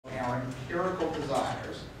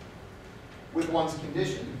desires with one's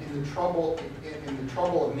condition in the trouble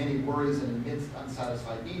of many worries and amidst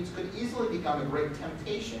unsatisfied needs could easily become a great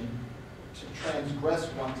temptation to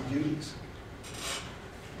transgress one's duties.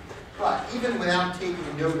 But even without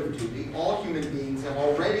taking note of duty, all human beings have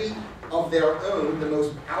already of their own the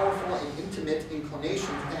most powerful and intimate inclinations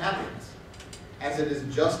to happiness, as it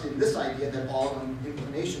is just in this idea that all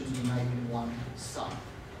inclinations unite in one sum.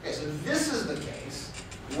 Okay, so this is the case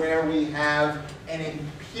where we have an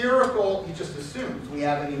empirical, he just assumes, we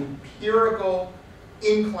have an empirical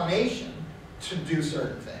inclination to do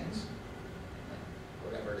certain things,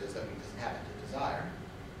 whatever it is that we just happen to desire.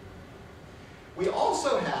 We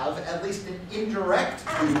also have at least an indirect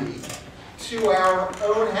duty to our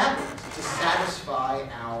own happiness, to satisfy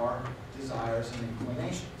our desires and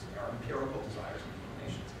inclinations, our empirical desires and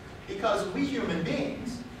inclinations. Because we human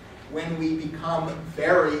beings, when we become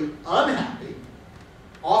very unhappy,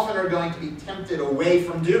 often are going to be tempted away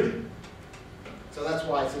from duty. So that's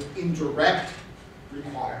why it's an indirect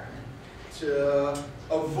requirement to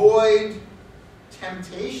avoid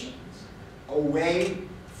temptations away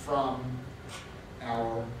from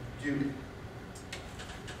our duty.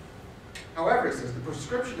 However, he says, the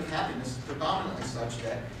prescription of happiness is predominantly such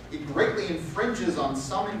that it greatly infringes on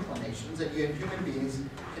some inclinations, and yet human beings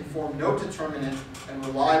can form no determinate and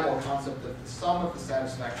reliable concept of the sum of the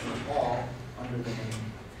satisfaction of all under the name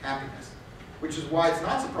of happiness. Which is why it's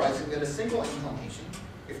not surprising that a single inclination,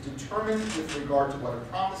 if determined with regard to what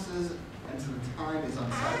it promises and to the time is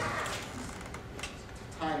unsatisfied,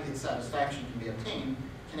 the time its satisfaction can be obtained,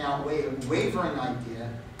 can outweigh a wavering idea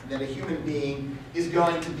that a human being is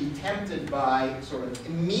going to be tempted by sort of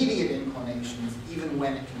immediate inclinations even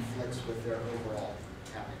when it conflicts with their overall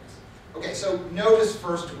happiness. Okay, so notice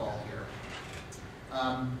first of all here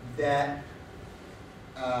that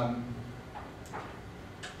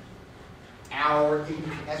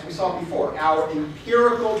as we saw before, our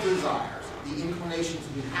empirical desires, the inclinations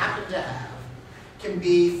we happen to have, can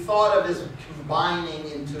be thought of as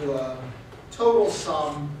combining into a total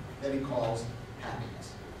sum that he calls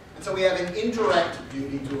happiness. And so we have an indirect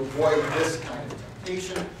duty to avoid this kind of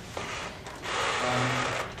temptation.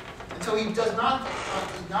 And so he does not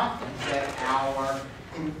think that our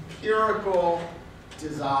empirical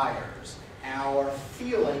desires, our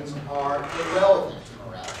feelings are irrelevant to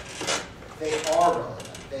morality. They are relevant.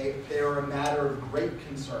 They are a matter of great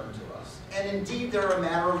concern to us. And indeed, they're a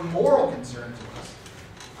matter of moral concern to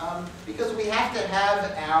us. Because we have to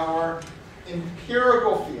have our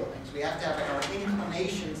empirical feelings, we have to have our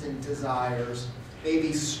inclinations and desires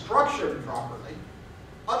maybe structured properly.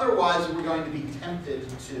 Otherwise, we're going to be tempted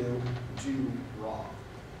to do wrong.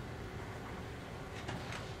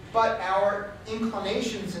 But our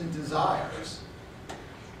inclinations and desires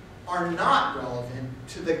are not relevant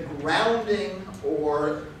to the grounding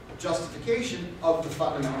or justification of the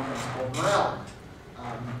fundamental principle of morality.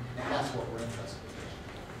 And that's what we're interested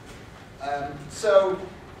in. So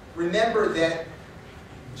remember that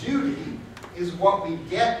duty is what we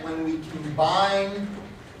get when we combine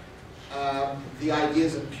the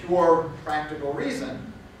ideas of pure practical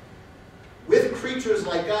reason with creatures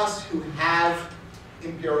like us who have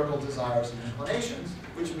empirical desires and inclinations,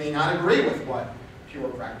 which may not agree with what pure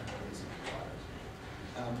practical reason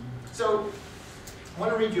requires. So I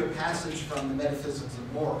want to read you a passage from the Metaphysics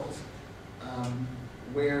of Morals,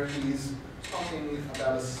 where he's talking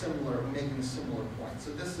about making a similar point.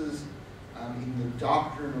 So this is in the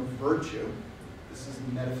Doctrine of Virtue. This is in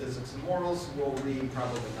the Metaphysics of Morals. We'll read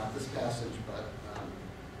probably not this passage, but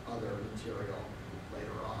other material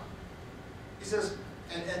later on. He says,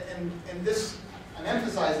 and this, I'm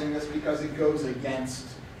emphasizing this because it goes against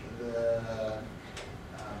the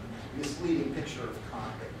misleading picture of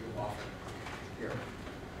Kant that you often hear.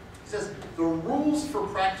 He says, the rules for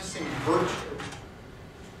practicing virtue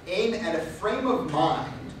aim at a frame of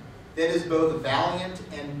mind that is both valiant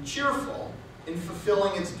and cheerful in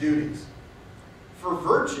fulfilling its duties. For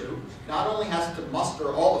virtue not only has to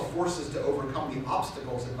muster all the forces to overcome the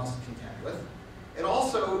obstacles it must contend with, it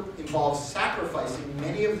also involves sacrificing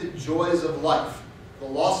many of the joys of life, the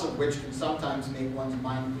loss of which can sometimes make one's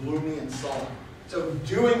mind gloomy and sullen. So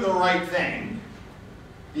doing the right thing,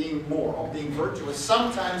 being moral, being virtuous,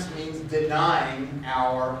 sometimes means denying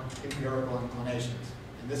our empirical inclinations.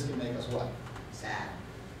 And this can make us what? Sad.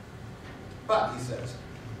 But, he says,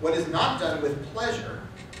 what is not done with pleasure,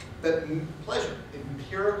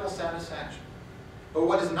 empirical satisfaction, but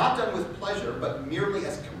what is not done with pleasure, but merely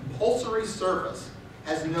as compulsory service,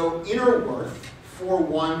 has no inner worth for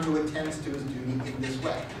one who attends to his duty in this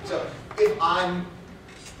way. So, if I'm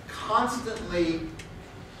constantly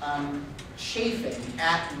chafing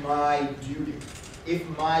at my duty, if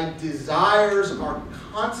my desires are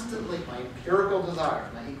constantly, my empirical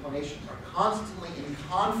desires, my inclinations are constantly in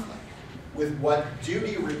conflict with what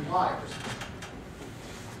duty requires,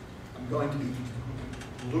 I'm going to be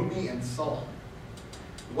gloomy and sullen.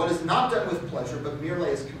 What is not done with pleasure, but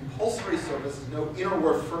merely as compulsory service, is no inner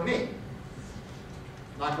worth for me.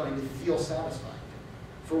 I'm not going to feel satisfied.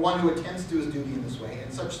 For one who attends to his duty in this way,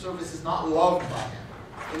 and such service is not loved by him.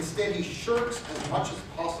 Instead, he shirks as much as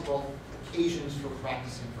possible occasions for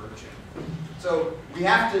practicing virtue. So we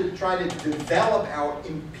have to try to develop our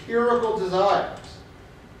empirical desires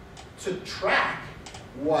to track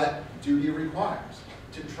what duty requires,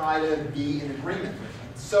 to try to be in agreement with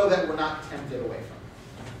it, so that we're not tempted away from it.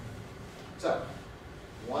 So,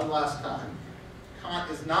 one last time, Kant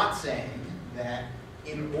is not saying that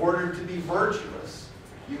in order to be virtuous,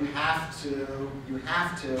 you have to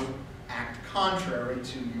act contrary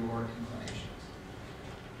to your inclinations.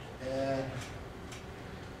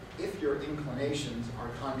 If your inclinations are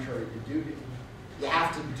contrary to duty, you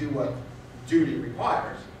have to do what duty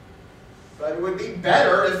requires. But it would be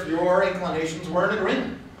better if your inclinations were in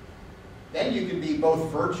agreement. Then you can be both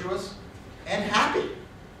virtuous and happy.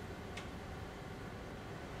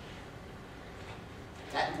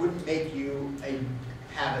 That wouldn't make you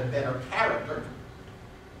have a better character.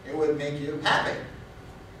 It would make you happy.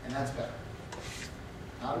 And that's better.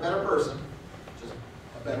 Not a better person, just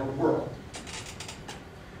a better world.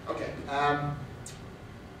 Okay. Let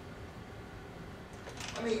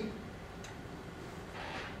me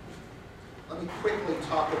quickly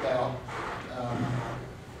talk about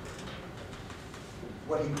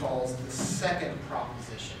what he calls the second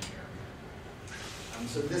proposition here.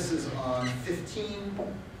 So this is on 15.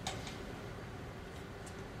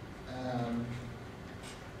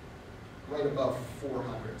 Right above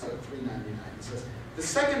 400, so 399. He says, the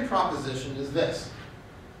second proposition is this.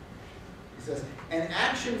 He says, an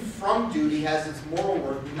action from duty has its moral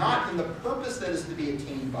worth not in the purpose that is to be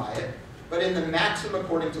attained by it, but in the maxim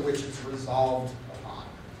according to which it's resolved upon.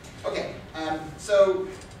 Okay, so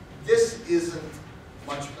this isn't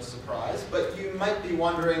much of a surprise, but you might be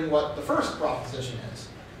wondering what the first proposition is.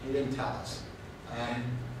 He didn't tell us. And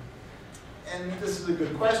this is a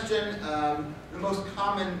good question. The most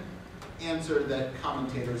common answer that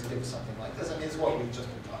commentators give something like this, is what we've just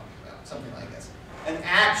been talking about, something like this. An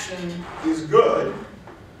action is good,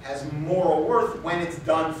 has moral worth when it's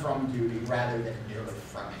done from duty rather than merely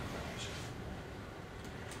from inclination.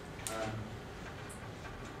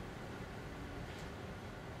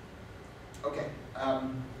 Okay.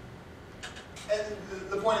 And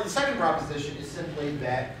the point of the second proposition is simply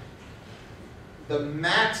that the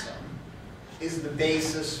maxim is the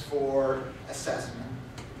basis for assessment,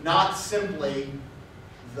 not simply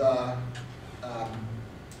the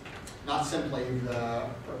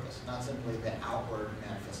purpose, not simply the outward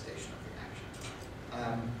manifestation of the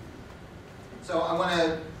action. So I want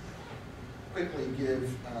to quickly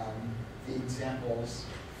give the examples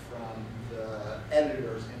from the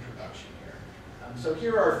editor's introduction here. So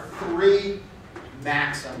here are three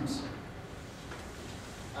maxims.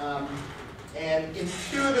 And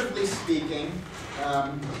intuitively speaking,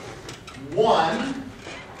 1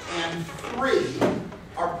 and 3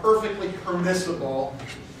 are perfectly permissible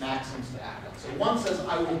maxims to act on. So 1 says,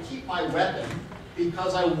 I will keep my weapon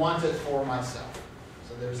because I want it for myself.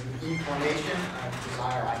 So there's an inclination, a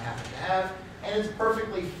desire I happen to have, and it's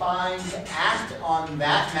perfectly fine to act on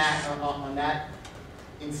that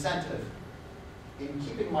incentive in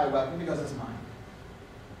keeping my weapon because it's mine.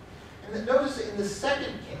 And notice in the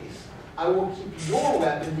second case, I will keep your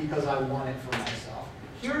weapon because I want it for myself.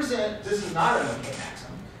 This is not an okay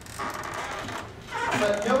maxim.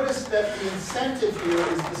 But notice that the incentive here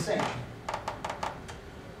is the same.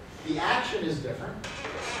 The action is different,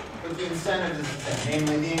 but the incentive is the same,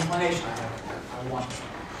 namely the inclination I want it.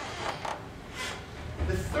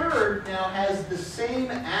 The third now has the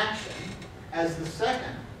same action as the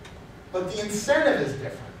second, but the incentive is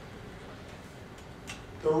different.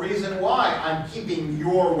 The reason why I'm keeping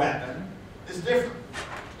your weapon is different.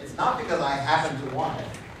 It's not because I happen to want it,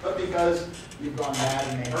 but because you've gone bad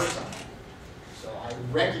and may hurt someone. So I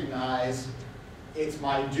recognize it's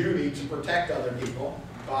my duty to protect other people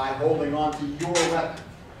by holding on to your weapon.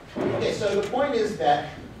 Okay, so the point is that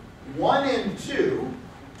 1 and 2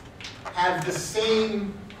 have the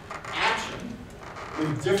same action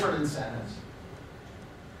with different incentives.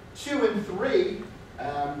 2 and 3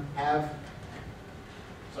 have,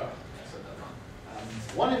 sorry, I said that wrong.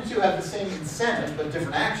 1 and 2 have the same incentive but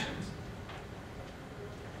different actions.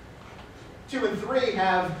 2 and 3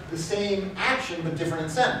 have the same action but different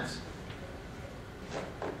incentives.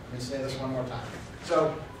 Let me say this one more time.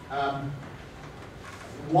 So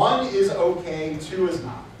 1 is okay, 2 is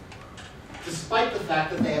not, despite the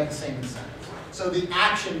fact that they have the same incentives. So the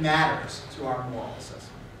action matters to our moral assessment.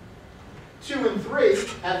 2 and 3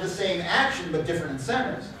 have the same action but different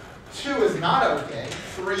incentives. 2 is not okay,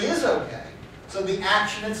 3 is okay. So the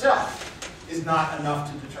action itself is not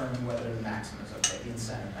enough to determine whether the maxim is okay. The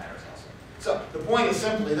incentive matters also. So the point is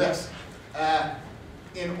simply this.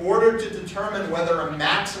 In order to determine whether a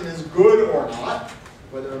maxim is good or not,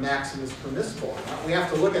 whether a maxim is permissible or not, we have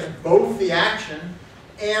to look at both the action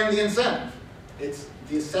and the incentive.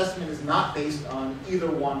 The assessment is not based on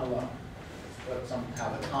either one alone, but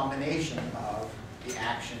somehow the combination of the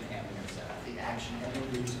action and the incentive, the action and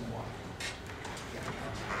the reason why.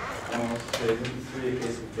 So isn't 3 a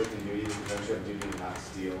case of conflicting duties? Don't you have duty to not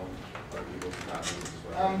steal, or people to not use as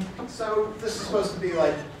well? So this is supposed to be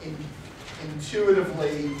like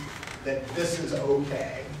intuitively that this is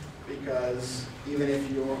okay, because even if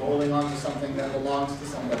you're holding on to something that belongs to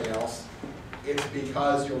somebody else, it's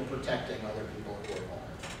because you're protecting other people who are vulnerable.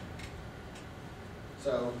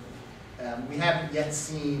 So we haven't yet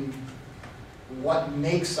seen what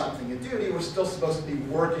makes something a duty. We're still supposed to be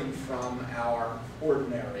working from our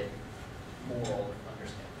ordinary moral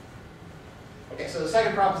understanding. Okay, so the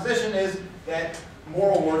second proposition is that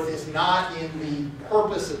moral worth is not in the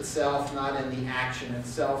purpose itself, not in the action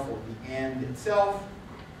itself or the end itself,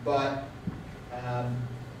 but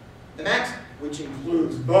the maxim, which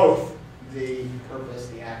includes both the purpose,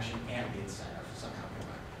 the action, and the incentive somehow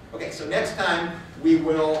combined. Okay, so next time we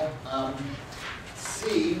will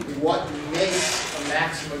see what makes a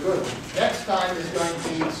maxim a good one. Next time is going to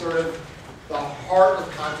be sort of the heart of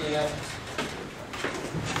Kantian ethics.